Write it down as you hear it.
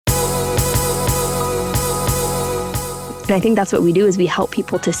And I think that's what we do is we help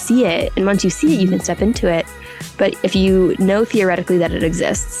people to see it. And once you see it, you can step into it. But if you know theoretically that it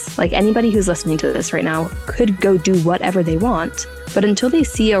exists, like anybody who's listening to this right now could go do whatever they want. But until they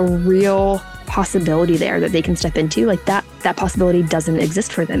see a real possibility there that they can step into, like that possibility doesn't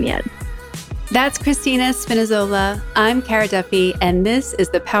exist for them yet. That's Christina Spinazola. I'm Cara Duffy, and this is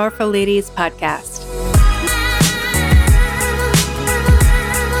the Powerful Ladies Podcast.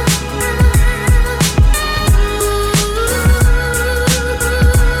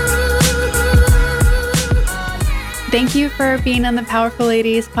 Thank you for being on the Powerful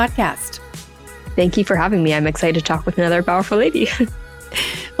Ladies Podcast. Thank you for having me. I'm excited to talk with another powerful lady.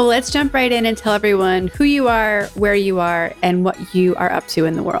 Well, let's jump right in and tell everyone who you are, where you are, and what you are up to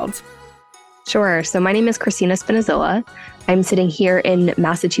in the world. Sure. So my name is Christina Spinazola. I'm sitting here in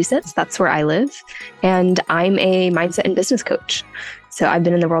Massachusetts. That's where I live. And I'm a mindset and business coach. So I've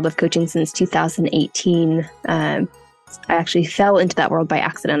been in the world of coaching since 2018. I actually fell into that world by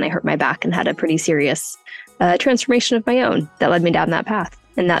accident. I hurt my back and had a pretty serious transformation of my own that led me down that path.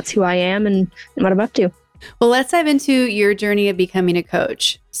 And that's who I am and what I'm up to. Well, let's dive into your journey of becoming a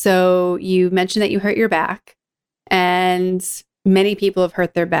coach. So you mentioned that you hurt your back, and many people have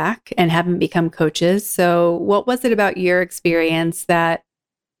hurt their back and haven't become coaches. So what was it about your experience that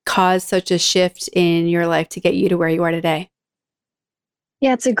caused such a shift in your life to get you to where you are today?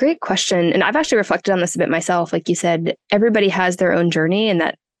 Yeah, it's a great question. And I've actually reflected on this a bit myself. Like you said, everybody has their own journey, and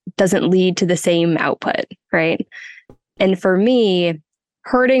that doesn't lead to the same output, right? And for me,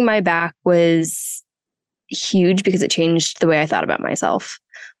 hurting my back was huge because it changed the way I thought about myself.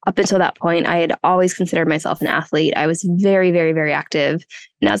 Up until that point, I had always considered myself an athlete. I was very, very, very active.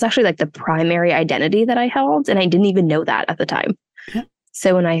 And that was actually like the primary identity that I held. And I didn't even know that at the time. Yeah.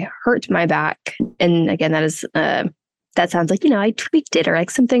 So when I hurt my back, and again, that is that sounds like, I tweaked it or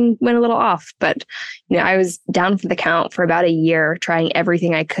like something went a little off. But, I was down for the count for about a year, trying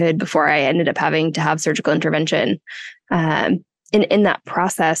everything I could before I ended up having to have surgical intervention. In that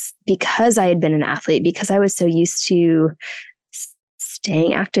process, because I had been an athlete, because I was so used to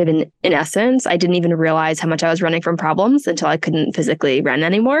staying active in essence, I didn't even realize how much I was running from problems until I couldn't physically run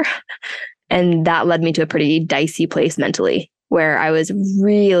anymore. And that led me to a pretty dicey place mentally, where I was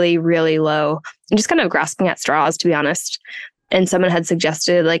really, really low and just kind of grasping at straws, to be honest. And someone had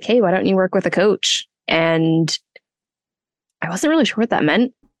suggested like, hey, why don't you work with a coach? And I wasn't really sure what that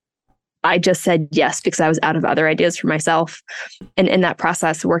meant. I just said yes because I was out of other ideas for myself. And in that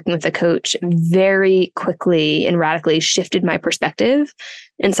process, working with a coach very quickly and radically shifted my perspective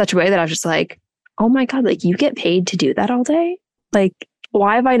in such a way that I was just like, oh my God, like you get paid to do that all day? Like,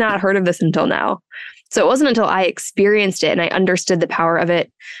 why have I not heard of this until now? So it wasn't until I experienced it and I understood the power of it,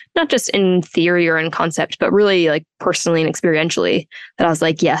 not just in theory or in concept, but really like personally and experientially, that I was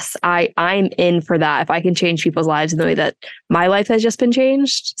like, yes, I'm in for that. If I can change people's lives in the way that my life has just been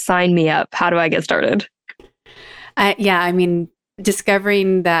changed, sign me up. How do I get started?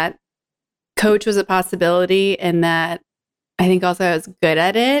 Discovering that coach was a possibility and that I think also I was good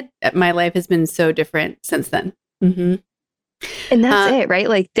at it, my life has been so different since then. Mm-hmm. And that's it, right?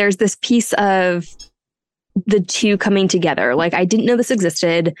 Like there's this piece of the two coming together. Like I didn't know this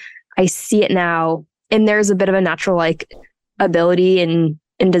existed. I see it now. And there's a bit of a natural like ability and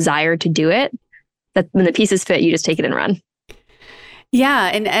desire to do it. That when the pieces fit, you just take it and run. Yeah.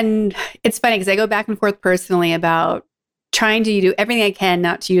 And it's funny because I go back and forth personally about trying to do everything I can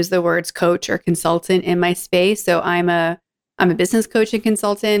not to use the words coach or consultant in my space. So I'm a business coach and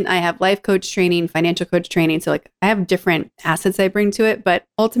consultant. I have life coach training, financial coach training. So like I have different assets I bring to it, but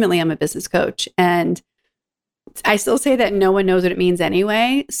ultimately I'm a business coach. And I still say that no one knows what it means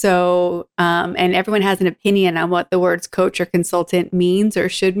anyway. So, and everyone has an opinion on what the words coach or consultant means or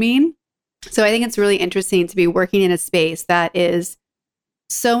should mean. So I think it's really interesting to be working in a space that is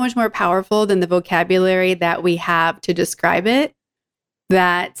so much more powerful than the vocabulary that we have to describe it,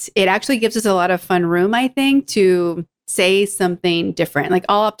 that it actually gives us a lot of fun room, I think, to say something different. Like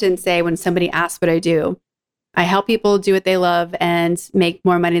I'll often say when somebody asks what I do, I help people do what they love and make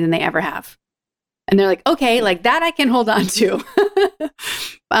more money than they ever have. And they're like, okay, like that I can hold on to.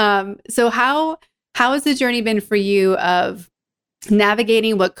 So how has the journey been for you of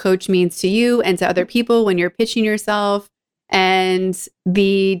navigating what coach means to you and to other people when you're pitching yourself, and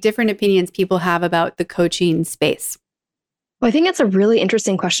the different opinions people have about the coaching space? Well, I think that's a really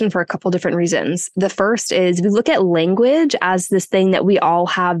interesting question for a couple different reasons. The first is we look at language as this thing that we all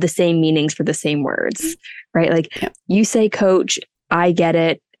have the same meanings for the same words, right? Like you say coach, I get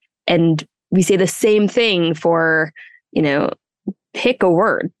it. And we say the same thing for, pick a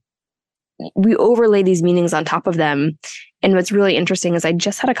word. We overlay these meanings on top of them. And what's really interesting is I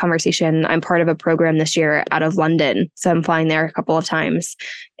just had a conversation. I'm part of a program this year out of London. So I'm flying there a couple of times.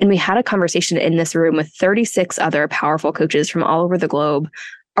 And we had a conversation in this room with 36 other powerful coaches from all over the globe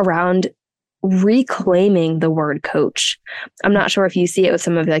around reclaiming the word coach. I'm not sure if you see it with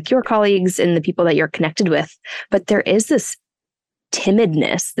some of like your colleagues and the people that you're connected with, but there is this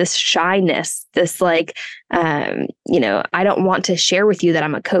timidness, this shyness, this like, I don't want to share with you that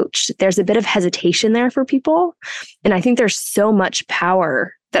I'm a coach. There's a bit of hesitation there for people. And I think there's so much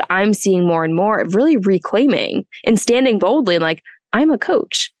power that I'm seeing more and more of really reclaiming and standing boldly like, I'm a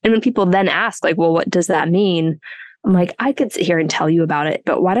coach. And when people then ask like, well, what does that mean? I'm like, I could sit here and tell you about it,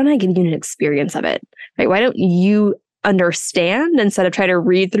 but why don't I give you an experience of it? Right? Why don't you understand instead of try to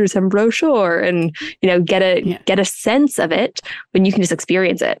read through some brochure and get a sense of it when you can just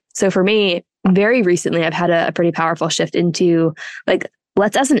experience it. So for me, very recently I've had a pretty powerful shift into like,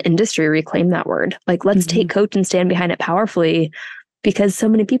 let's as an industry reclaim that word. Like, let's take coach and stand behind it powerfully, because so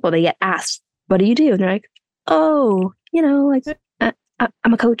many people, they get asked, what do you do? And they're like, oh,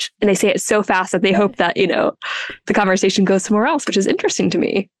 I'm a coach. And they say it so fast that they hope that, the conversation goes somewhere else, which is interesting to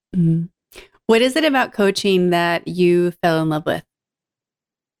me. Mm-hmm. What is it about coaching that you fell in love with?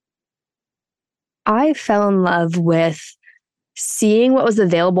 I fell in love with seeing what was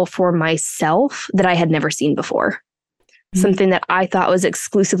available for myself that I had never seen before. Mm-hmm. Something that I thought was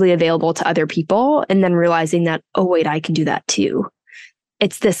exclusively available to other people, and then realizing that, oh, wait, I can do that too.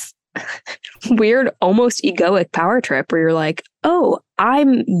 It's this weird, almost egoic power trip where you're like, oh,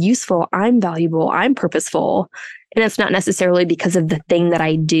 I'm useful, I'm valuable, I'm purposeful. And it's not necessarily because of the thing that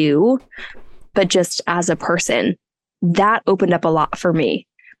I do, but just as a person. That opened up a lot for me.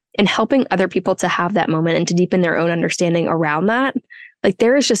 And helping other people to have that moment and to deepen their own understanding around that, like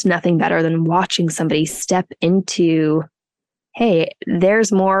there is just nothing better than watching somebody step into, hey,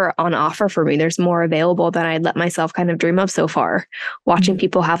 there's more on offer for me. There's more available than I'd let myself kind of dream of so far. Watching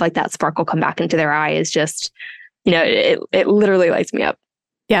people have like that sparkle come back into their eye is just, it literally lights me up.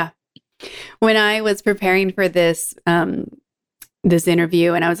 Yeah. When I was preparing for this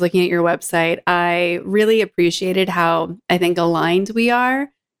interview and I was looking at your website, I really appreciated how I think aligned we are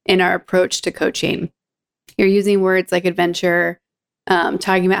in our approach to coaching. You're using words like adventure,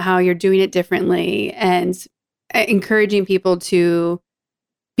 talking about how you're doing it differently, and encouraging people to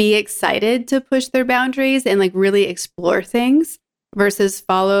be excited to push their boundaries and like really explore things versus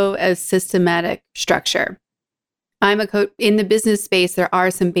follow a systematic structure. I'm a coach in the business space. There are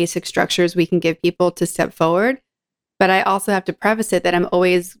some basic structures we can give people to step forward. But I also have to preface it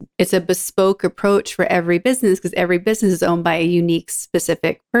that it's a bespoke approach for every business, because every business is owned by a unique,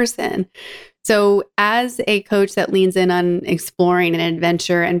 specific person. So as a coach that leans in on exploring an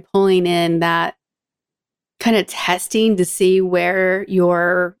adventure and pulling in that kind of testing to see where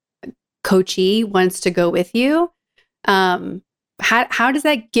your coachee wants to go with you, how does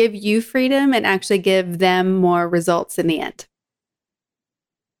that give you freedom and actually give them more results in the end?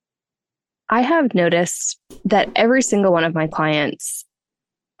 I have noticed that every single one of my clients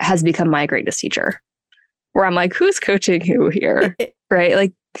has become my greatest teacher, where I'm like, who's coaching who here? Right?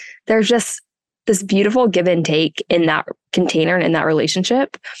 Like there's just this beautiful give and take in that container and in that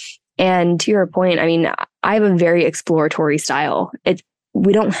relationship. And to your point, I mean, I have a very exploratory style.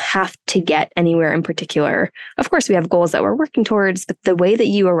 We don't have to get anywhere in particular. Of course, we have goals that we're working towards, but the way that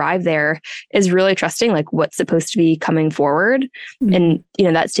you arrive there is really trusting like what's supposed to be coming forward. And,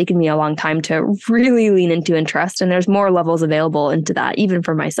 that's taken me a long time to really lean into and trust. And there's more levels available into that, even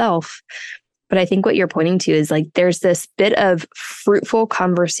for myself. But I think what you're pointing to is like, there's this bit of fruitful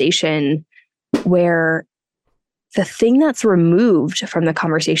conversation where the thing that's removed from the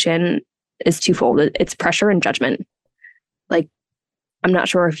conversation is twofold. It's pressure and judgment. Like, I'm not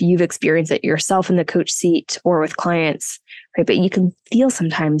sure if you've experienced it yourself in the coach seat or with clients, right? But you can feel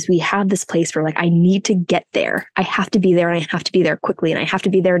sometimes we have this place where like, I need to get there. I have to be there, and I have to be there quickly, and I have to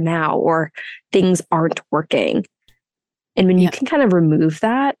be there now, or things aren't working. And when you can kind of remove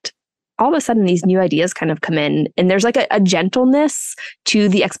that, all of a sudden these new ideas kind of come in, and there's like a gentleness to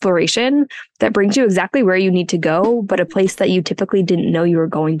the exploration that brings you exactly where you need to go, but a place that you typically didn't know you were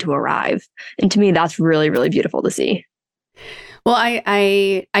going to arrive. And to me, that's really, really beautiful to see. Well,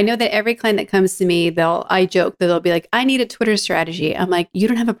 I know that every client that comes to me, I joke that they'll be like, I need a Twitter strategy. I'm like, you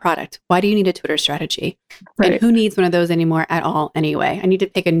don't have a product. Why do you need a Twitter strategy? Right. And who needs one of those anymore at all anyway? I need to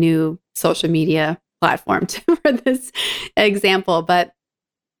pick a new social media platform for this example. But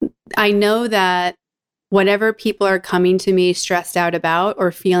I know that whatever people are coming to me stressed out about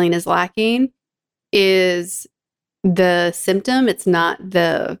or feeling is lacking is the symptom. It's not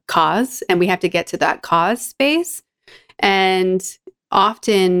the cause. And we have to get to that cause space. And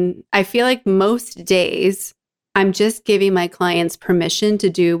often I feel like most days I'm just giving my clients permission to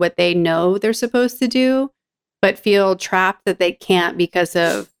do what they know they're supposed to do, but feel trapped that they can't because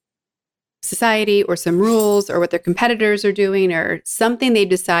of society or some rules or what their competitors are doing or something they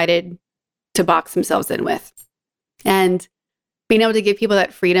decided to box themselves in with. And being able to give people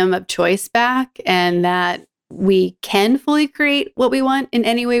that freedom of choice back and that we can fully create what we want in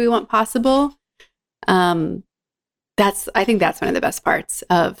any way we want possible. I think that's one of the best parts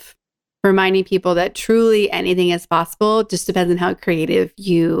of reminding people that truly anything is possible, just depends on how creative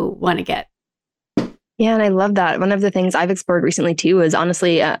you want to get. Yeah, and I love that. One of the things I've explored recently too is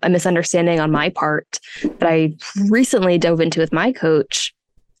honestly a misunderstanding on my part that I recently dove into with my coach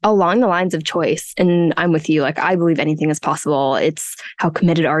along the lines of choice. And I'm with you. Like, I believe anything is possible. It's how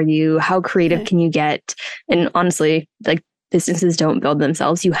committed are you? How creative can you get? And honestly, like, businesses don't build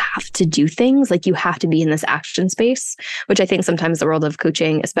themselves. You have to do things. Like, you have to be in this action space, which I think sometimes the world of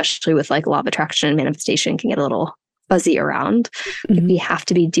coaching, especially with like law of attraction and manifestation, can get a little fuzzy around. Like, we have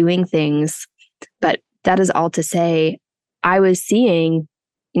to be doing things. But that is all to say, I was seeing,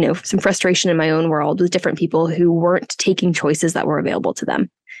 some frustration in my own world with different people who weren't taking choices that were available to them.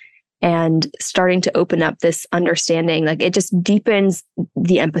 And starting to open up this understanding, like, it just deepens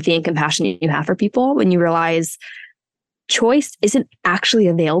the empathy and compassion you have for people when you realize choice isn't actually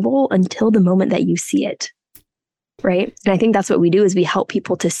available until the moment that you see it. Right. And I think that's what we do is we help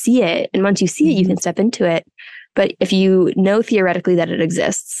people to see it. And once you see it, you can step into it. But if you know theoretically that it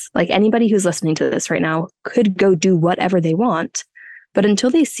exists, like anybody who's listening to this right now could go do whatever they want. But until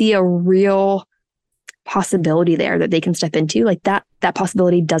they see a real possibility there that they can step into, like that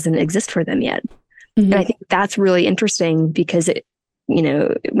possibility doesn't exist for them yet. And I think that's really interesting because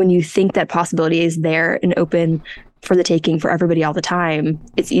when you think that possibility is there and open for the taking for everybody all the time,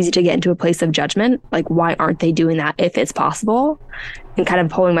 it's easy to get into a place of judgment. Like, why aren't they doing that if it's possible? And kind of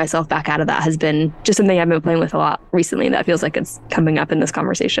pulling myself back out of that has been just something I've been playing with a lot recently that feels like it's coming up in this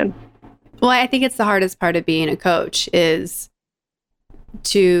conversation. Well, I think it's the hardest part of being a coach is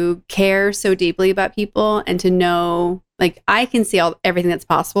to care so deeply about people and to know, like, I can see everything that's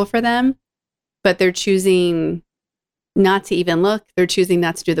possible for them, but they're choosing not to even look. They're choosing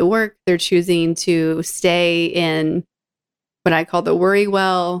not to do the work. They're choosing to stay in what I call the worry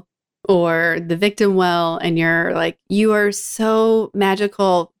well or the victim well. And you're like, you are so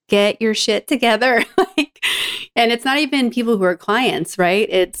magical. Get your shit together. And it's not even people who are clients, right?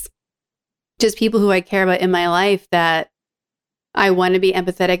 It's just people who I care about in my life that I want to be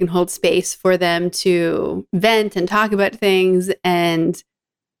empathetic and hold space for them to vent and talk about things. And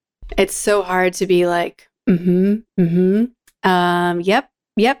it's so hard to be like, yep.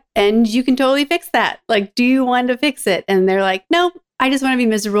 And you can totally fix that. Like, do you want to fix it? And they're like, no, I just want to be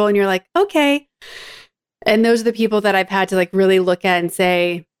miserable. And you're like, okay. And those are the people that I've had to like really look at and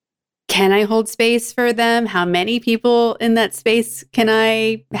say, can I hold space for them? How many people in that space can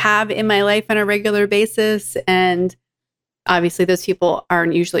I have in my life on a regular basis? And obviously those people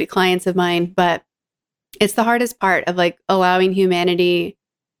aren't usually clients of mine, but it's the hardest part of like allowing humanity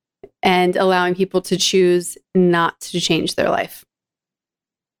and allowing people to choose not to change their life.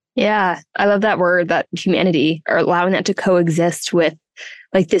 Yeah, I love that word, that humanity, or allowing that to coexist with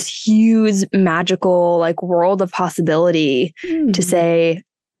like this huge magical like world of possibility to say,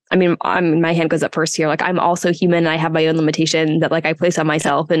 I mean, my hand goes up first here. Like, I'm also human. I have my own limitation that like I place on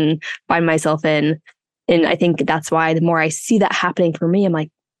myself and find myself in. And I think that's why the more I see that happening for me, I'm like,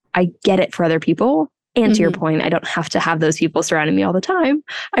 I get it for other people. And to your point, I don't have to have those people surrounding me all the time.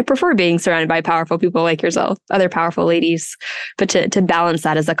 I prefer being surrounded by powerful people like yourself, other powerful ladies. But to balance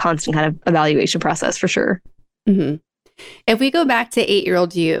that is a constant kind of evaluation process for sure. If we go back to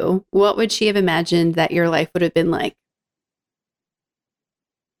 8-year-old you, what would she have imagined that your life would have been like?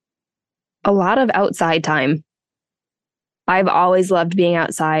 A lot of outside time. I've always loved being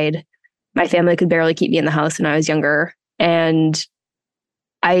outside. My family could barely keep me in the house when I was younger. And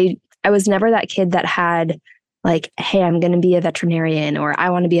I was never that kid that had like, hey, I'm going to be a veterinarian or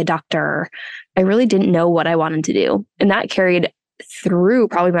I want to be a doctor. I really didn't know what I wanted to do. And that carried through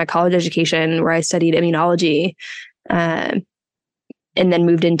probably my college education where I studied immunology and then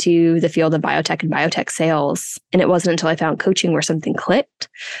moved into the field of biotech and biotech sales. And it wasn't until I found coaching where something clicked.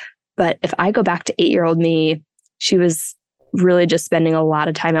 But if I go back to 8-year-old me, she was really just spending a lot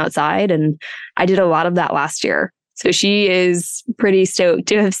of time outside. And I did a lot of that last year. So she is pretty stoked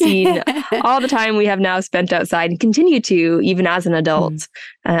to have seen all the time we have now spent outside and continue to, even as an adult.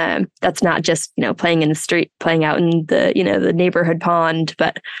 That's not just, playing in the street, playing out in the, the neighborhood pond,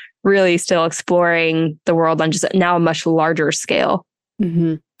 but really still exploring the world on just now a much larger scale.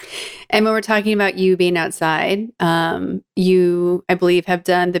 And when we're talking about you being outside, you, I believe, have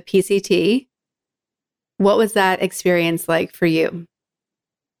done the PCT. What was that experience like for you?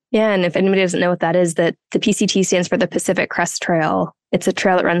 Yeah, and if anybody doesn't know what that is, that the PCT stands for the Pacific Crest Trail. It's a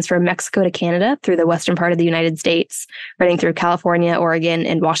trail that runs from Mexico to Canada through the western part of the United States, running through California, Oregon,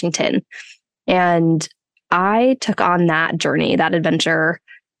 and Washington. And I took on that journey, that adventure,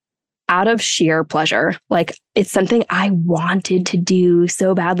 out of sheer pleasure. Like, it's something I wanted to do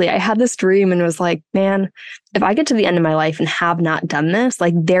so badly. I had this dream and was like, man, if I get to the end of my life and have not done this,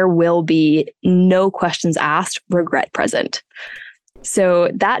 like, there will be no questions asked, regret present. So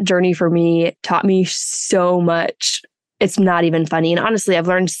that journey for me taught me so much. It's not even funny. And honestly, I've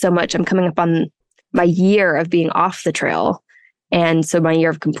learned so much. I'm coming up on my year of being off the trail. And so my year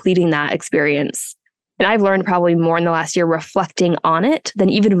of completing that experience. And I've learned probably more in the last year reflecting on it than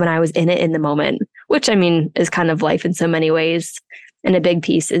even when I was in it in the moment, which I mean is kind of life in so many ways. And a big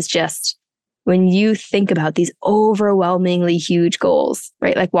piece is just when you think about these overwhelmingly huge goals,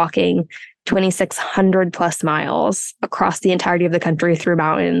 right? Like walking 2,600 plus miles across the entirety of the country through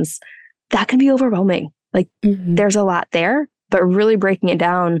mountains, that can be overwhelming. Like there's a lot there, but really breaking it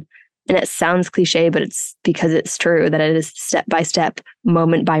down. And it sounds cliche, but it's because it's true that it is step by step,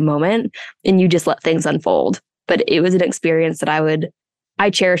 moment by moment, and you just let things unfold. But it was an experience that I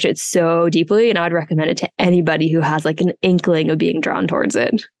cherish it so deeply, and I would recommend it to anybody who has like an inkling of being drawn towards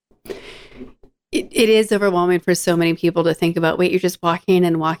it. It is overwhelming for so many people to think about, wait, you're just walking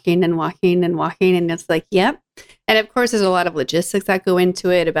and walking and walking and walking. And it's like, yep. And of course, there's a lot of logistics that go into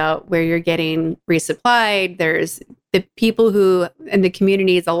it about where you're getting resupplied. There's the people who and the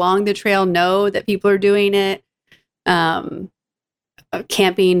communities along the trail know that people are doing it.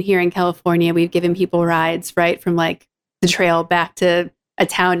 Camping here in California, we've given people rides, right? From like the trail back to a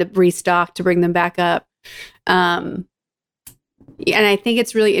town to restock to bring them back up. And I think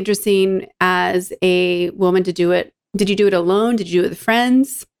it's really interesting as a woman to do it. Did you do it alone? Did you do it with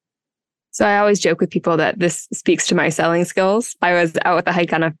friends? So I always joke with people that this speaks to my selling skills. I was out with a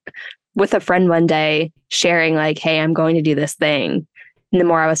hike with a friend one day sharing like, hey, I'm going to do this thing. And the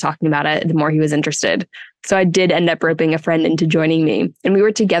more I was talking about it, the more he was interested. So I did end up roping a friend into joining me. And we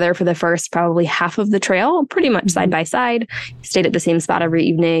were together for the first probably half of the trail, pretty much side by side, stayed at the same spot every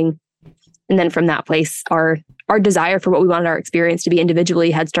evening. And then from that place, our desire for what we wanted our experience to be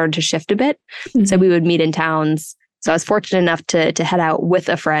individually had started to shift a bit. So we would meet in towns. So I was fortunate enough to head out with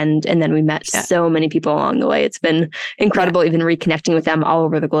a friend. And then we met so many people along the way. It's been incredible, even reconnecting with them all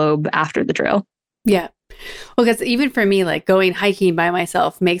over the globe after the trail. Yeah. Well, because even for me, like going hiking by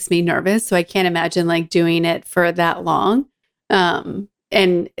myself makes me nervous. So I can't imagine like doing it for that long. And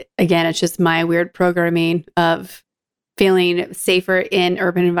again, it's just my weird programming of feeling safer in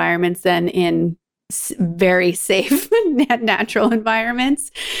urban environments than in very safe natural environments.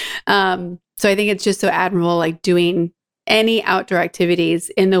 So I think it's just so admirable, like doing any outdoor activities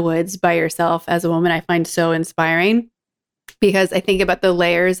in the woods by yourself as a woman. I find so inspiring because I think about the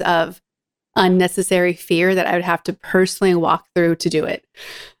layers of unnecessary fear that I would have to personally walk through to do it.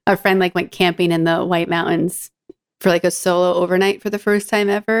 A friend like went camping in the White Mountains for like a solo overnight for the first time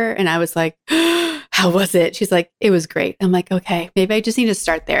ever. And I was like, how was it? She's like, it was great. I'm like, okay, maybe I just need to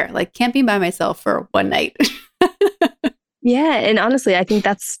start there, like camping by myself for one night. Yeah. And honestly, I think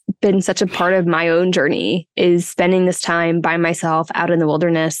that's been such a part of my own journey is spending this time by myself out in the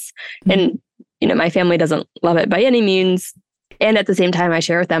wilderness. And, my family doesn't love it by any means. And at the same time, I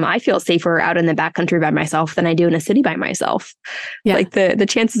share with them, I feel safer out in the backcountry by myself than I do in a city by myself. Yeah. Like the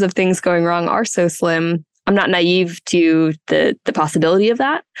chances of things going wrong are so slim. I'm not naive to the possibility of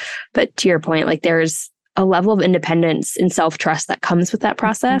that. But to your point, like there's a level of independence and self-trust that comes with that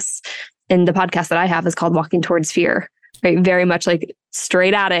process. And the podcast that I have is called Walking Towards Fear, right? Very much like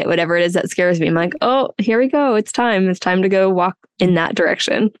straight at it, whatever it is that scares me. I'm like, oh, here we go. It's time. It's time to go walk in that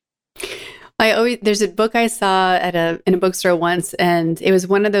direction. There's a book I saw in a bookstore once, and it was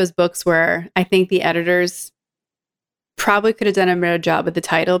one of those books where I think the editors probably could have done a better job with the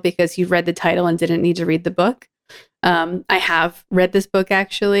title because you read the title and didn't need to read the book. I have read this book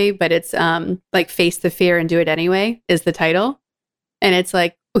actually, but it's like Face the Fear and Do It Anyway is the title. And it's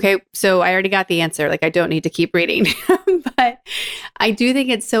like, okay, so I already got the answer. Like I don't need to keep reading. But I do think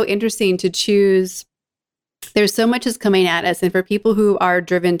it's so interesting to choose. There's so much is coming at us. And for people who are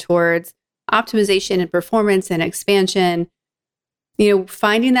driven towards optimization and performance and expansion,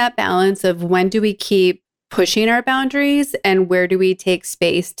 finding that balance of when do we keep pushing our boundaries and where do we take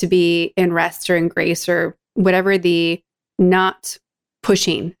space to be in rest or in grace or whatever the not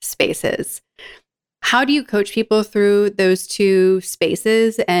pushing space is. How do you coach people through those two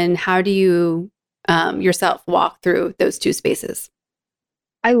spaces, and how do you yourself walk through those two spaces?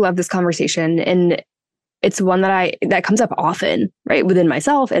 I love this conversation, and it's one that comes up often, right? Within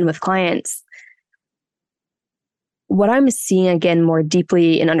myself and with clients. what I'm seeing again more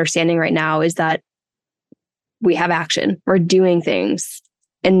deeply in understanding right now is that we have action, we're doing things.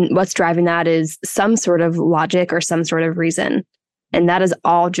 And what's driving that is some sort of logic or some sort of reason. And that is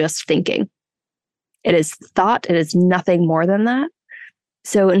all just thinking. It is thought. It is nothing more than that.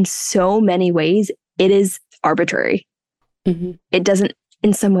 So in so many ways, it is arbitrary. Mm-hmm. It doesn't,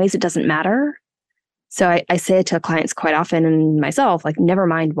 in some ways, it doesn't matter. So I say it to clients quite often and myself, like, never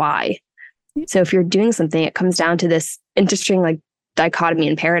mind why. So if you're doing something, it comes down to this interesting like dichotomy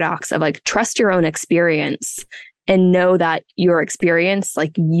and paradox of like, trust your own experience and know that your experience,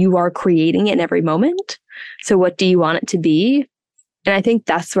 like, you are creating it in every moment. So what do you want it to be? And I think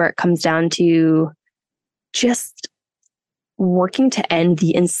that's where it comes down to just working to end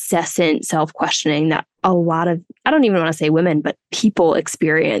the incessant self-questioning that a lot of, I don't even want to say women, but people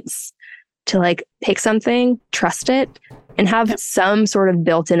experience, to like pick something, trust it, and have some sort of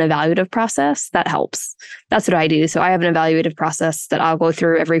built-in evaluative process that helps. That's what I do. So I have an evaluative process that I'll go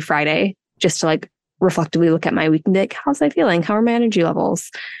through every Friday just to like reflectively look at my week and be like, how's I feeling? How are my energy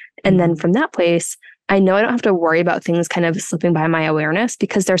levels? And then from that place, I know I don't have to worry about things kind of slipping by my awareness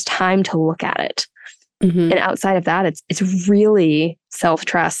because there's time to look at it. And outside of that, it's really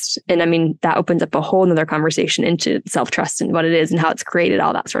self-trust. And I mean, that opens up a whole nother conversation into self-trust and what it is and how it's created,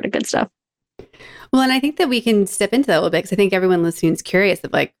 all that sort of good stuff. Well, and I think that we can step into that a little bit because I think everyone listening is curious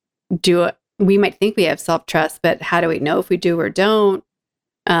of like, we might think we have self-trust, but how do we know if we do or don't?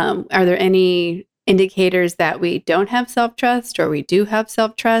 Are there any indicators that we don't have self-trust or we do have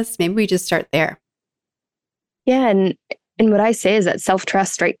self-trust? Maybe we just start there. Yeah. And what I say is that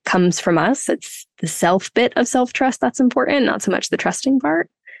self-trust, right, comes from us. It's the self bit of self-trust that's important, not so much the trusting part.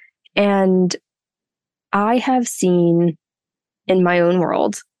 And I have seen in my own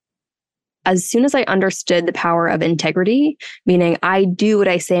world, as soon as I understood the power of integrity, meaning I do what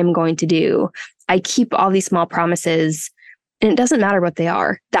I say I'm going to do, I keep all these small promises, and it doesn't matter what they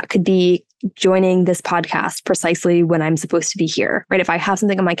are. That could be joining this podcast precisely when I'm supposed to be here, right? If I have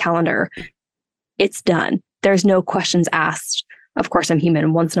something on my calendar, it's done. There's no questions asked. Of course, I'm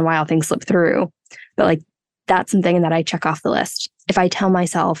human. Once in a while, things slip through. But like, that's something that I check off the list. If I tell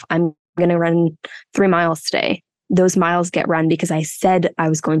myself I'm going to run 3 miles today, those miles get run because I said I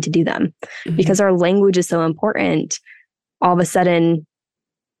was going to do them. Because our language is so important, all of a sudden,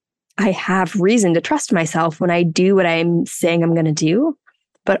 I have reason to trust myself when I do what I'm saying I'm going to do.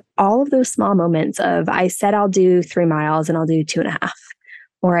 But all of those small moments of, I said I'll do 3 miles and I'll do 2.5.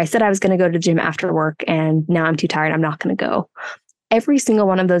 Or I said I was going to go to the gym after work and now I'm too tired, I'm not going to go. Every single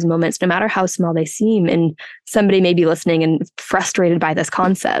one of those moments, no matter how small they seem, and somebody may be listening and frustrated by this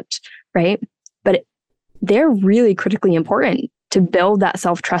concept, right? But they're really critically important to build that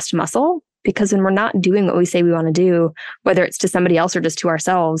self-trust muscle, because when we're not doing what we say we want to do, whether it's to somebody else or just to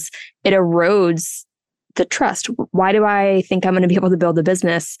ourselves, it erodes the trust. Why do I think I'm going to be able to build a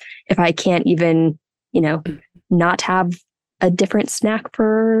business if I can't even, not have a different snack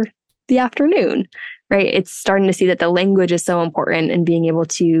for the afternoon, right? It's starting to see that the language is so important, and being able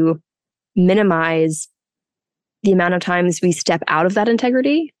to minimize the amount of times we step out of that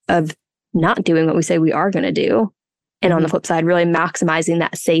integrity of not doing what we say we are going to do. And on the flip side, really maximizing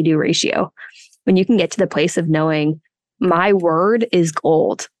that say-do ratio. When you can get to the place of knowing my word is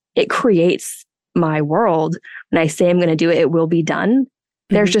gold, it creates my world. When I say I'm going to do it, it will be done.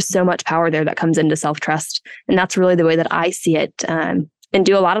 There's just so much power there that comes into self-trust. And that's really the way that I see it, and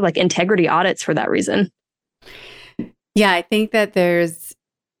do a lot of like integrity audits for that reason. Yeah, I think that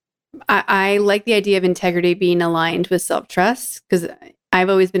I like the idea of integrity being aligned with self-trust, because I've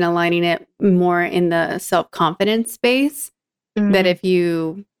always been aligning it more in the self-confidence space. That if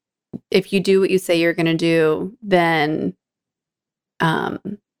you do what you say you're going to do, then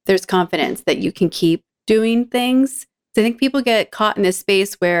there's confidence that you can keep doing things. So I think people get caught in this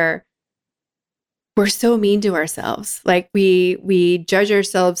space where we're so mean to ourselves. Like we judge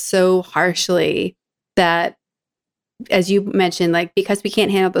ourselves so harshly that, as you mentioned, like, because we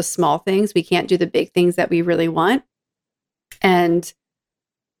can't handle the small things, we can't do the big things that we really want. And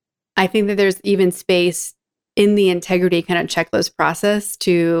I think that there's even space in the integrity kind of checklist process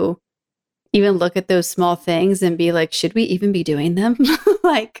to even look at those small things and be like, should we even be doing them?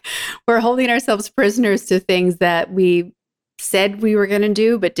 Like, we're holding ourselves prisoners to things that we said we were going to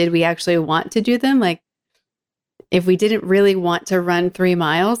do, but did we actually want to do them? Like, if we didn't really want to run 3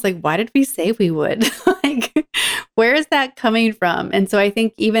 miles, like, why did we say we would? Like, where is that coming from? And so I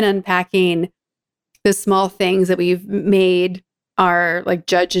think even unpacking the small things that we've made our like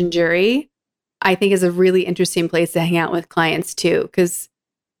judge and jury, I think is a really interesting place to hang out with clients too. Because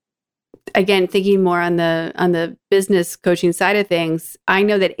again, thinking more on the business coaching side of things, I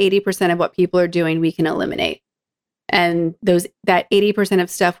know that 80% of what people are doing, we can eliminate. And that 80% of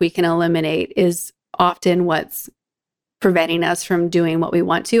stuff we can eliminate is often what's preventing us from doing what we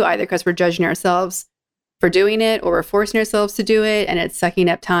want to, either because we're judging ourselves for doing it or we're forcing ourselves to do it and it's sucking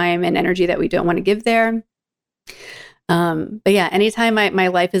up time and energy that we don't want to give there. But yeah, anytime my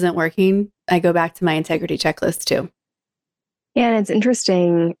life isn't working, I go back to my integrity checklist too. Yeah, and it's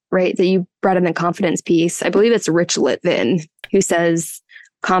interesting, right, that you brought in the confidence piece. I believe it's Rich Litvin who says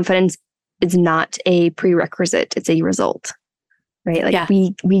confidence is not a prerequisite, it's a result, right? Like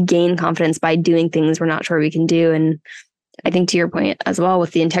we gain confidence by doing things we're not sure we can do. And I think to your point as well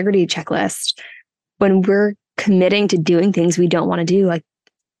with the integrity checklist, when we're committing to doing things we don't want to do, like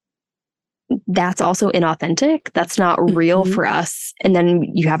that's also inauthentic. That's not real for us. And then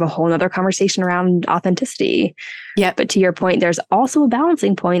you have a whole nother conversation around authenticity. Yeah. But to your point, there's also a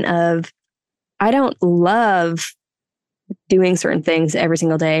balancing point of, I don't love doing certain things every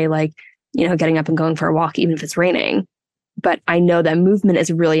single day, like, getting up and going for a walk, even if it's raining. But I know that movement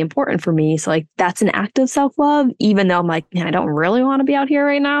is really important for me. So like that's an act of self-love, even though I'm like, man, I don't really want to be out here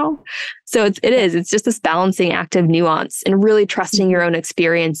right now. So it's just this balancing act of nuance and really trusting your own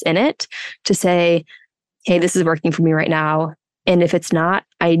experience in it to say, hey, this is working for me right now. And if it's not,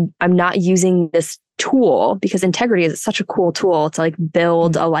 I'm not using this tool, because integrity is such a cool tool to like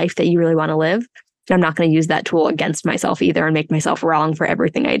build a life that you really want to live. And I'm not going to use that tool against myself either and make myself wrong for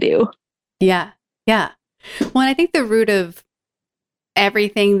everything I do. Yeah. Yeah. Well, and I think the root of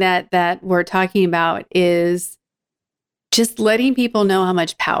everything that we're talking about is just letting people know how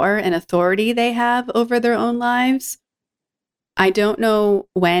much power and authority they have over their own lives. I don't know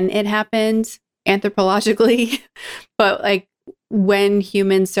when it happened anthropologically, but like when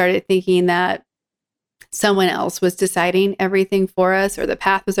humans started thinking that someone else was deciding everything for us, or the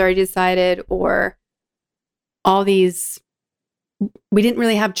path was already decided, or all these, we didn't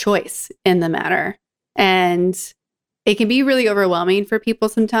really have choice in the matter. And it can be really overwhelming for people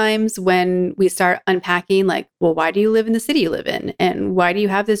sometimes when we start unpacking, like, well, why do you live in the city you live in? And why do you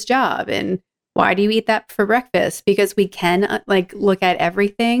have this job? And why do you eat that for breakfast? Because we can like look at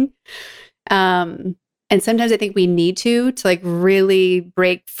everything. And sometimes I think we need to like really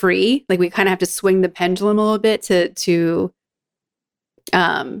break free. Like we kind of have to swing the pendulum a little bit to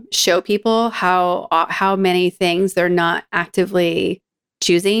show people how many things they're not actively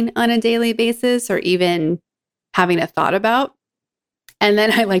choosing on a daily basis or even having a thought about. And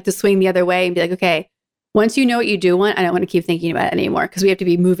then I like to swing the other way and be like, okay, once you know what you do want, I don't want to keep thinking about it anymore, because we have to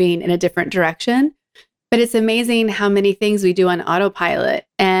be moving in a different direction. But it's amazing how many things we do on autopilot.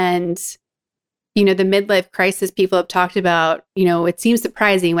 And, the midlife crisis people have talked about, it seems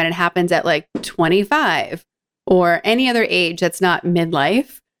surprising when it happens at like 25 or any other age that's not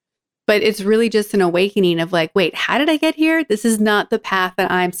midlife. But it's really just an awakening of like, wait, how did I get here? This is not the path that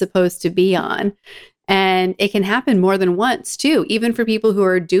I'm supposed to be on. And it can happen more than once too, even for people who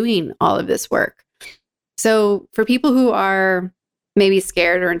are doing all of this work. So for people who are maybe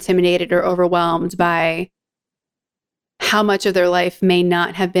scared or intimidated or overwhelmed by how much of their life may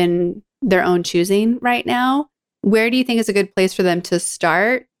not have been their own choosing right now, where do you think is a good place for them to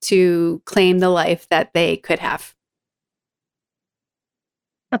start to claim the life that they could have?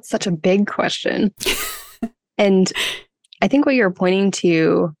 That's such a big question. And I think what you're pointing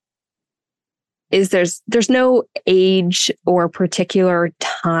to is there's no age or particular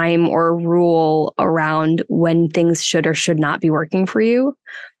time or rule around when things should or should not be working for you.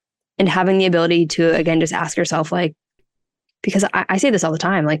 And having the ability to, again, just ask yourself, like, because I say this all the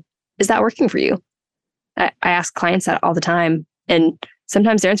time, like, is that working for you? I ask clients that all the time. And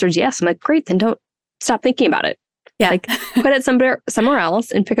sometimes their answer is yes. I'm like, great, then don't stop thinking about it. Yeah. Like put it somewhere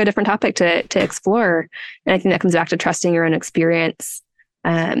else and pick a different topic to explore. And I think that comes back to trusting your own experience.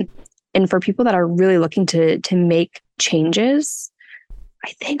 And for people that are really looking to make changes,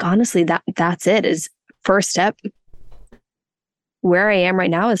 I think honestly that's it, is first step. Where I am right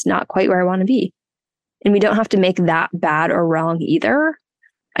now is not quite where I want to be. And we don't have to make that bad or wrong either.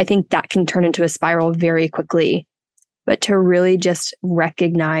 I think that can turn into a spiral very quickly. But to really just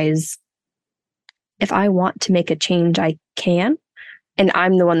recognize, if I want to make a change, I can. And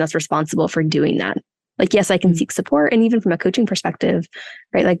I'm the one that's responsible for doing that. Like, yes, I can seek support. And even from a coaching perspective,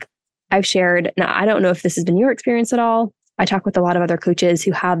 right? Like I've shared, now I don't know if this has been your experience at all. I talk with a lot of other coaches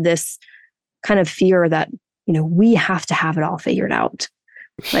who have this kind of fear that, we have to have it all figured out.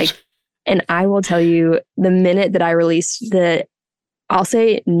 Like, and I will tell you, the minute that I released I'll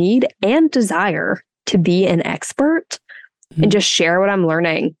say need and desire to be an expert and just share what I'm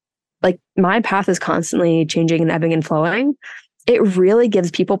learning. Like my path is constantly changing and ebbing and flowing. It really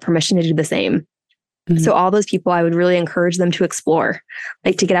gives people permission to do the same. So all those people, I would really encourage them to explore,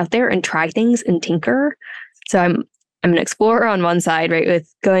 like to get out there and try things and tinker. So I'm an explorer on one side, right,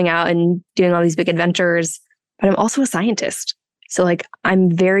 with going out and doing all these big adventures, but I'm also a scientist. So like,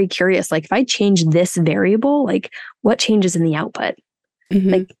 I'm very curious, like if I change this variable, like what changes in the output?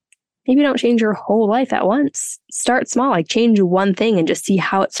 Like maybe don't change your whole life at once. Start small, like change one thing and just see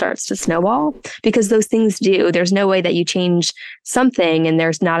how it starts to snowball, because those things do. There's no way that you change something and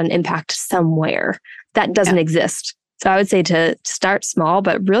there's not an impact somewhere. That doesn't exist. So I would say to start small,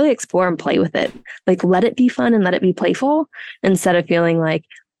 but really explore and play with it. Like let it be fun and let it be playful instead of feeling like,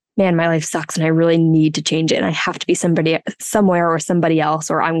 man, my life sucks and I really need to change it. And I have to be somebody somewhere or somebody else,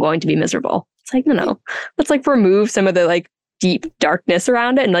 or I'm going to be miserable. It's like, no. Let's like remove some of the like deep darkness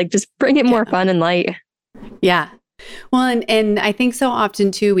around it and like just bring it more fun and light. Yeah. Well, and I think so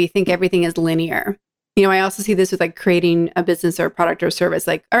often too, we think everything is linear. You know, I also see this with like creating a business or a product or service.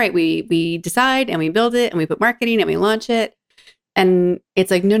 Like, all right, we decide and we build it and we put marketing and we launch it. And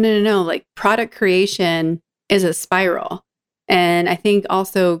it's like, no. Like product creation is a spiral. And I think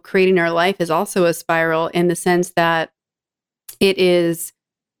also creating our life is also a spiral in the sense that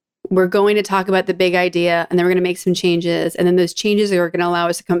we're going to talk about the big idea and then we're going to make some changes. And then those changes are going to allow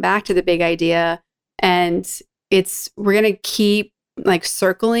us to come back to the big idea. And we're going to keep like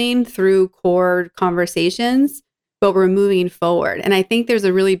circling through core conversations, but we're moving forward. And I think there's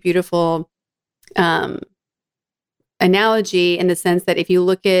a really beautiful analogy in the sense that if you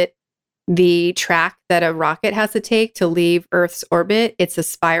look at the track that a rocket has to take to leave Earth's orbit, it's a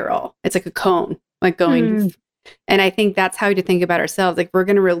spiral. It's like a cone, like going. And I think that's how to think about ourselves. Like we're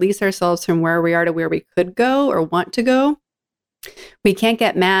going to release ourselves from where we are to where we could go or want to go. We can't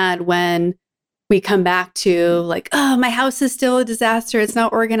get mad when we come back to like, oh, my house is still a disaster. It's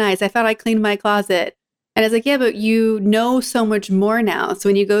not organized. I thought I cleaned my closet. And it's like, yeah, but you know so much more now. So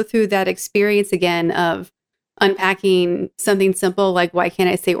when you go through that experience again of unpacking something simple, like why can't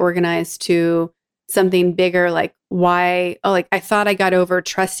I stay organized, to something bigger, like why, like I thought I got over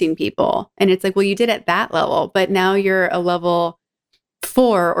trusting people. And it's like, well, you did at that level, but now you're a level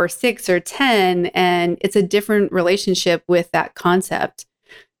 4 or 6 or 10, and it's a different relationship with that concept.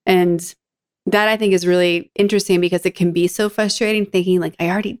 And that I think is really interesting because it can be so frustrating thinking like, I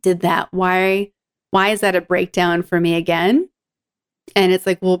already did that. Why is that a breakdown for me again? And it's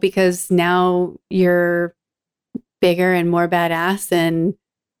like, well, because now you're bigger and more badass, and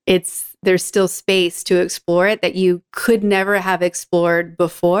there's still space to explore it that you could never have explored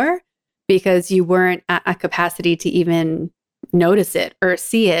before because you weren't at a capacity to even notice it or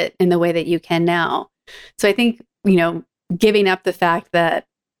see it in the way that you can now. So I think, giving up the fact that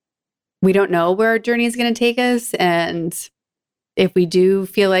we don't know where our journey is going to take us. And if we do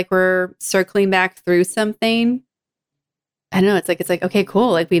feel like we're circling back through something, I don't know, it's like, okay,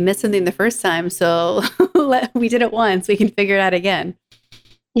 cool. Like we missed something the first time. So we did it once, we can figure it out again.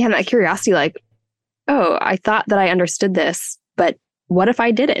 Yeah. And that curiosity, like, oh, I thought that I understood this, but what if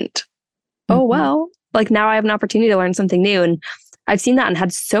I didn't? Oh, well, like now I have an opportunity to learn something new. And I've seen that and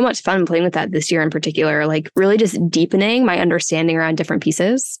had so much fun playing with that this year in particular, like really just deepening my understanding around different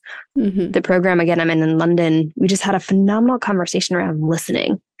pieces. The program, again, I'm in London, we just had a phenomenal conversation around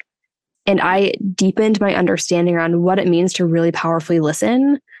listening. And I deepened my understanding around what it means to really powerfully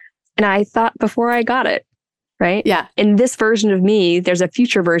listen. And I thought before I got it, right? Yeah. In this version of me, there's a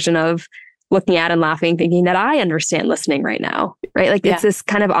future version of looking at and laughing, thinking that I understand listening right now, right? Like it's this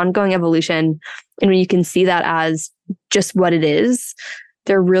kind of ongoing evolution. And when you can see that as just what it is,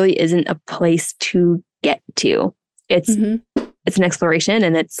 there really isn't a place to get to. It's an exploration,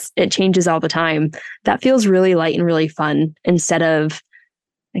 and it changes all the time. That feels really light and really fun instead of,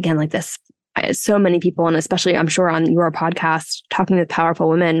 again, like this, so many people, and especially I'm sure on your podcast, talking with powerful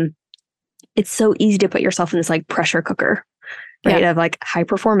women, it's so easy to put yourself in this like pressure cooker, right? Of like high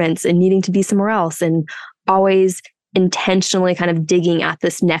performance and needing to be somewhere else and always intentionally kind of digging at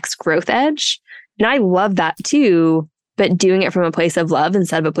this next growth edge. And I love that too, but doing it from a place of love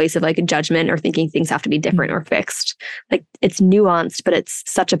instead of a place of like a judgment or thinking things have to be different or fixed. Like it's nuanced, but it's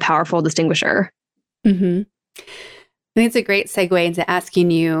such a powerful distinguisher. I think it's a great segue into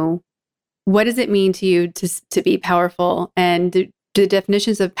asking you, what does it mean to you to be powerful? And do the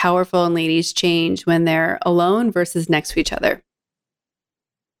definitions of powerful and ladies change when they're alone versus next to each other?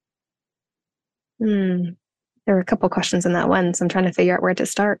 There were a couple questions in that one, so I'm trying to figure out where to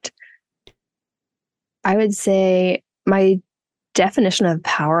start. I would say my definition of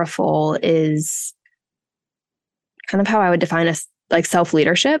powerful is kind of how I would define as like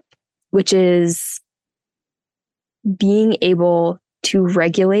self-leadership, which is being able to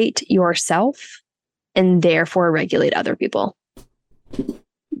regulate yourself and therefore regulate other people.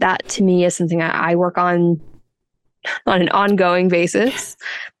 That to me is something I work on an ongoing basis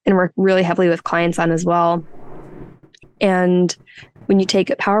and work really heavily with clients on as well. And when you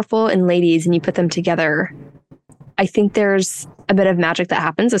take powerful and ladies and you put them together, I think there's a bit of magic that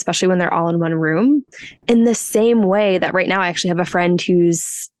happens, especially when they're all in one room. In the same way that right now I actually have a friend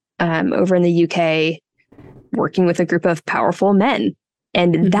who's over in the UK working with a group of powerful men.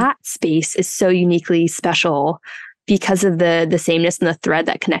 And that space is so uniquely special because of the sameness and the thread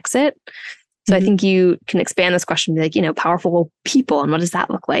that connects it. So I think you can expand this question to be like, powerful people, and what does that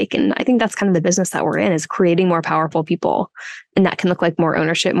look like? And I think that's kind of the business that we're in, is creating more powerful people. And that can look like more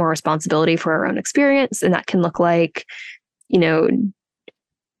ownership, more responsibility for our own experience. And that can look like,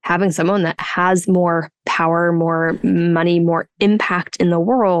 having someone that has more power, more money, more impact in the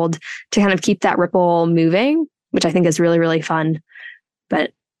world to kind of keep that ripple moving, which I think is really, really fun.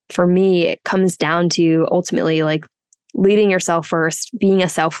 But for me, it comes down to ultimately like leading yourself first, being a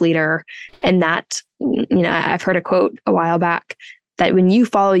self-leader. And that, I've heard a quote a while back that when you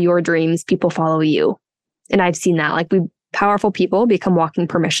follow your dreams, people follow you. And I've seen that, like, powerful people become walking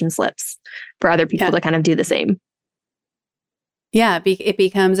permission slips for other people to kind of do the same. Yeah, it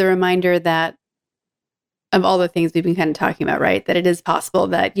becomes a reminder that of all the things we've been kind of talking about, right? That it is possible,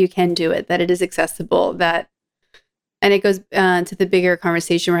 that you can do it, that it is accessible, and it goes to the bigger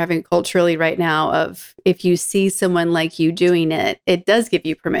conversation we're having culturally right now of, if you see someone like you doing it, it does give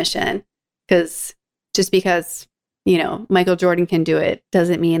you permission. Because just because, Michael Jordan can do it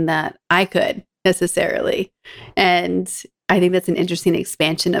doesn't mean that I could necessarily. And I think that's an interesting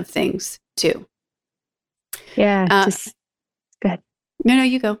expansion of things too. Yeah. Go ahead. No,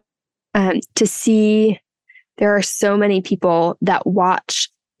 you go. To see, there are so many people that watch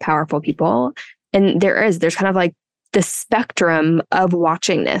powerful people, and there's kind of like the spectrum of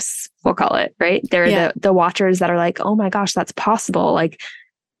watchingness, we'll call it, right? There are the watchers that are like, oh my gosh, that's possible. Like,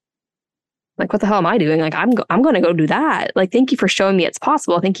 what the hell am I doing? Like, I'm going to go do that. Like, thank you for showing me it's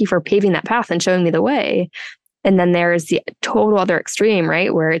possible. Thank you for paving that path and showing me the way. And then there's the total other extreme,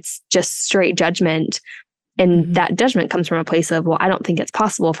 right? Where it's just straight judgment. And that judgment comes from a place of, well, I don't think it's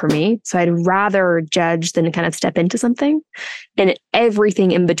possible for me. So I'd rather judge than kind of step into something, and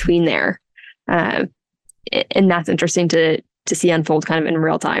everything in between there. And that's interesting to see unfold kind of in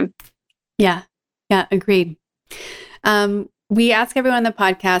real time. Yeah, agreed. We ask everyone on the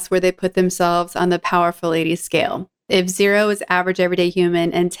podcast where they put themselves on the powerful lady scale. If 0 is average everyday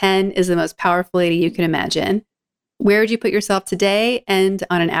human and 10 is the most powerful lady you can imagine, where would you put yourself today and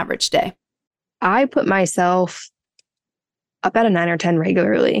on an average day? I put myself up at a 9 or 10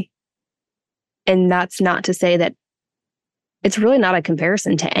 regularly. And that's not to say that it's really not a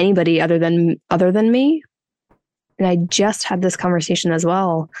comparison to anybody other than me. And I just had this conversation as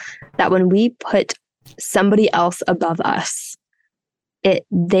well, that when we put somebody else above us, it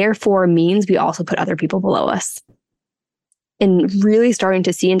therefore means we also put other people below us. And really starting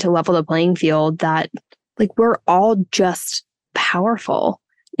to see and to level the playing field that, like, we're all just powerful.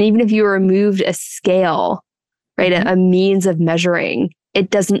 And even if you removed a scale, right, a means of measuring, it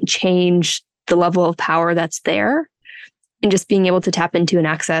doesn't change the level of power that's there. And just being able to tap into and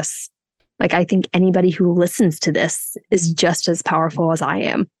access, like, I think anybody who listens to this is just as powerful as I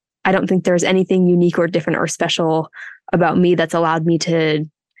am. I don't think there's anything unique or different or special about me that's allowed me to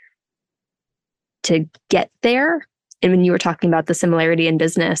get there. And when you were talking about the similarity in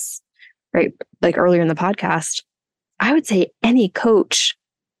business, right, like earlier in the podcast, I would say any coach,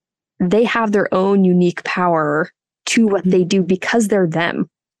 they have their own unique power to what they do because they're them.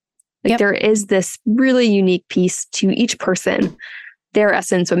 Like, there is this really unique piece to each person, their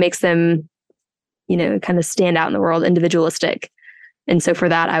essence, what makes them, kind of stand out in the world, individualistic. And so for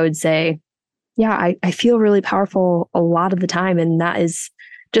that, I would say, I feel really powerful a lot of the time. And that is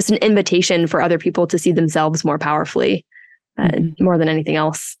just an invitation for other people to see themselves more powerfully, more than anything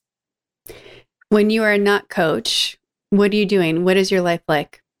else. When you are not coach, what are you doing? What is your life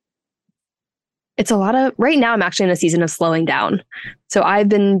like? It's a lot of, right now I'm actually in a season of slowing down. So I've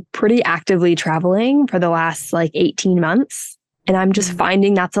been pretty actively traveling for the last 18 months. And I'm just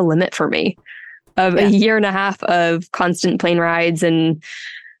finding that's a limit for me, of a year and a half of constant plane rides and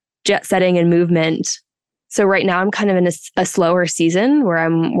jet setting and movement. So right now I'm kind of in a slower season where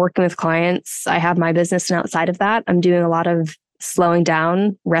I'm working with clients. I have my business, and outside of that, I'm doing a lot of slowing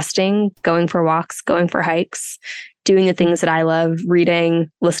down, resting, going for walks, going for hikes, doing the things that I love, reading,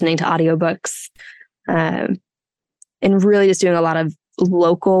 listening to audiobooks, and really just doing a lot of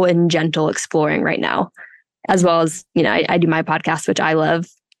local and gentle exploring right now, as well as, I do my podcast, which I love.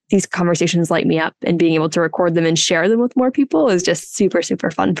 These conversations light me up, and being able to record them and share them with more people is just super, super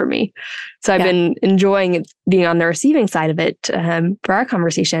fun for me. So I've been enjoying being on the receiving side of it for our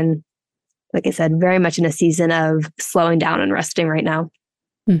conversation. Like I said, very much in a season of slowing down and resting right now.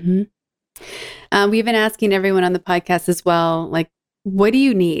 Mm-hmm. We've been asking everyone on the podcast as well, like, what do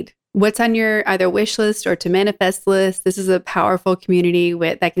you need? What's on your either wish list or to manifest list? This is a powerful community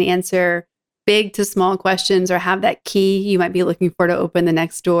that can answer big to small questions or have that key you might be looking for to open the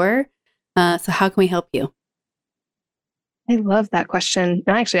next door. So how can we help you? I love that question.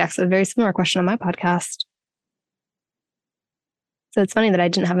 And I actually asked a very similar question on my podcast. So it's funny that I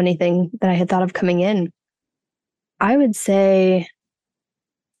didn't have anything that I had thought of coming in. I would say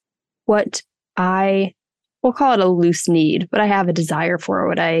we'll call it a loose need, but I have a desire for,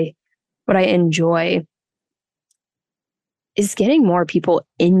 what I enjoy is getting more people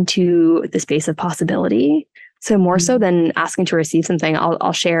into the space of possibility. So more so than asking to receive something,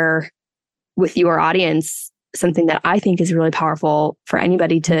 I'll share with your audience something that I think is really powerful for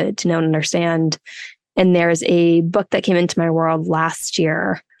anybody to know and understand. And there's a book that came into my world last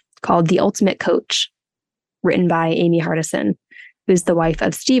year called The Ultimate Coach, written by Amy Hardison, who's the wife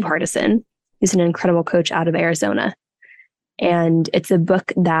of Steve Hardison, who's an incredible coach out of Arizona. And it's a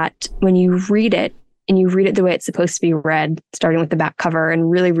book that when you read it, and you read it the way it's supposed to be read, starting with the back cover and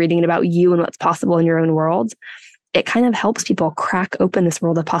really reading it about you and what's possible in your own world, it kind of helps people crack open this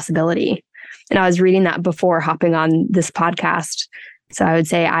world of possibility. And I was reading that before hopping on this podcast. So I would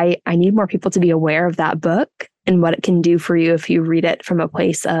say I need more people to be aware of that book and what it can do for you if you read it from a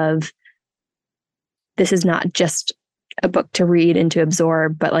place of, this is not just a book to read and to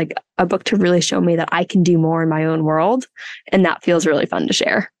absorb, but like a book to really show me that I can do more in my own world. And that feels really fun to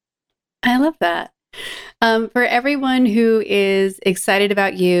share. I love that. For everyone who is excited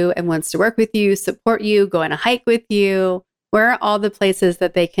about you and wants to work with you, support you, go on a hike with you, where are all the places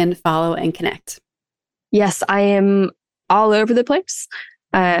that they can follow and connect? Yes, I am all over the place.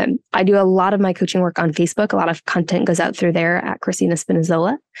 I do a lot of my coaching work on Facebook. A lot of content goes out through there at Christina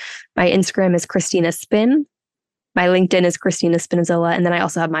Spinazola. My Instagram is Christina Spin. My LinkedIn is Christina Spinazola. And then I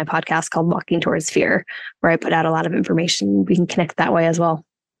also have my podcast called Walking Towards Fear, where I put out a lot of information. We can connect that way as well.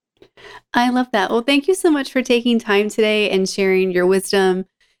 I love that. Well, thank you so much for taking time today and sharing your wisdom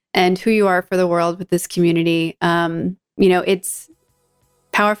and who you are for the world with this community. It's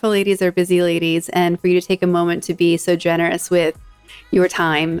powerful ladies are busy ladies. And for you to take a moment to be so generous with your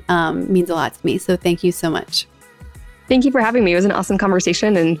time means a lot to me. So thank you so much. Thank you for having me. It was an awesome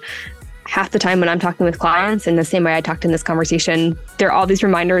conversation. And half the time when I'm talking with clients, in the same way I talked in this conversation, there are all these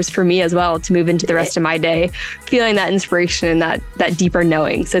reminders for me as well to move into the rest of my day, feeling that inspiration and that deeper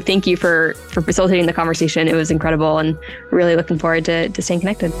knowing. So thank you for facilitating the conversation. It was incredible and really looking forward to staying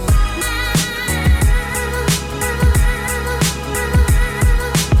connected.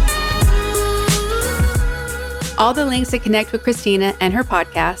 All the links to connect with Christina and her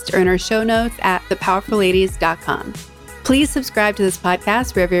podcast are in our show notes at thepowerfulladies.com. Please subscribe to this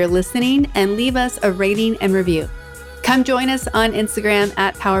podcast wherever you're listening and leave us a rating and review. Come join us on Instagram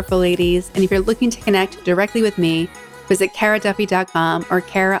at Powerful Ladies. And if you're looking to connect directly with me, visit karaduffy.com or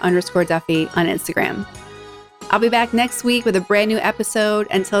Kara_Duffy on Instagram. I'll be back next week with a brand new episode.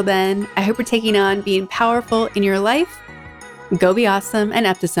 Until then, I hope you're taking on being powerful in your life. Go be awesome and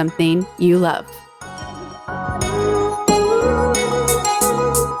up to something you love.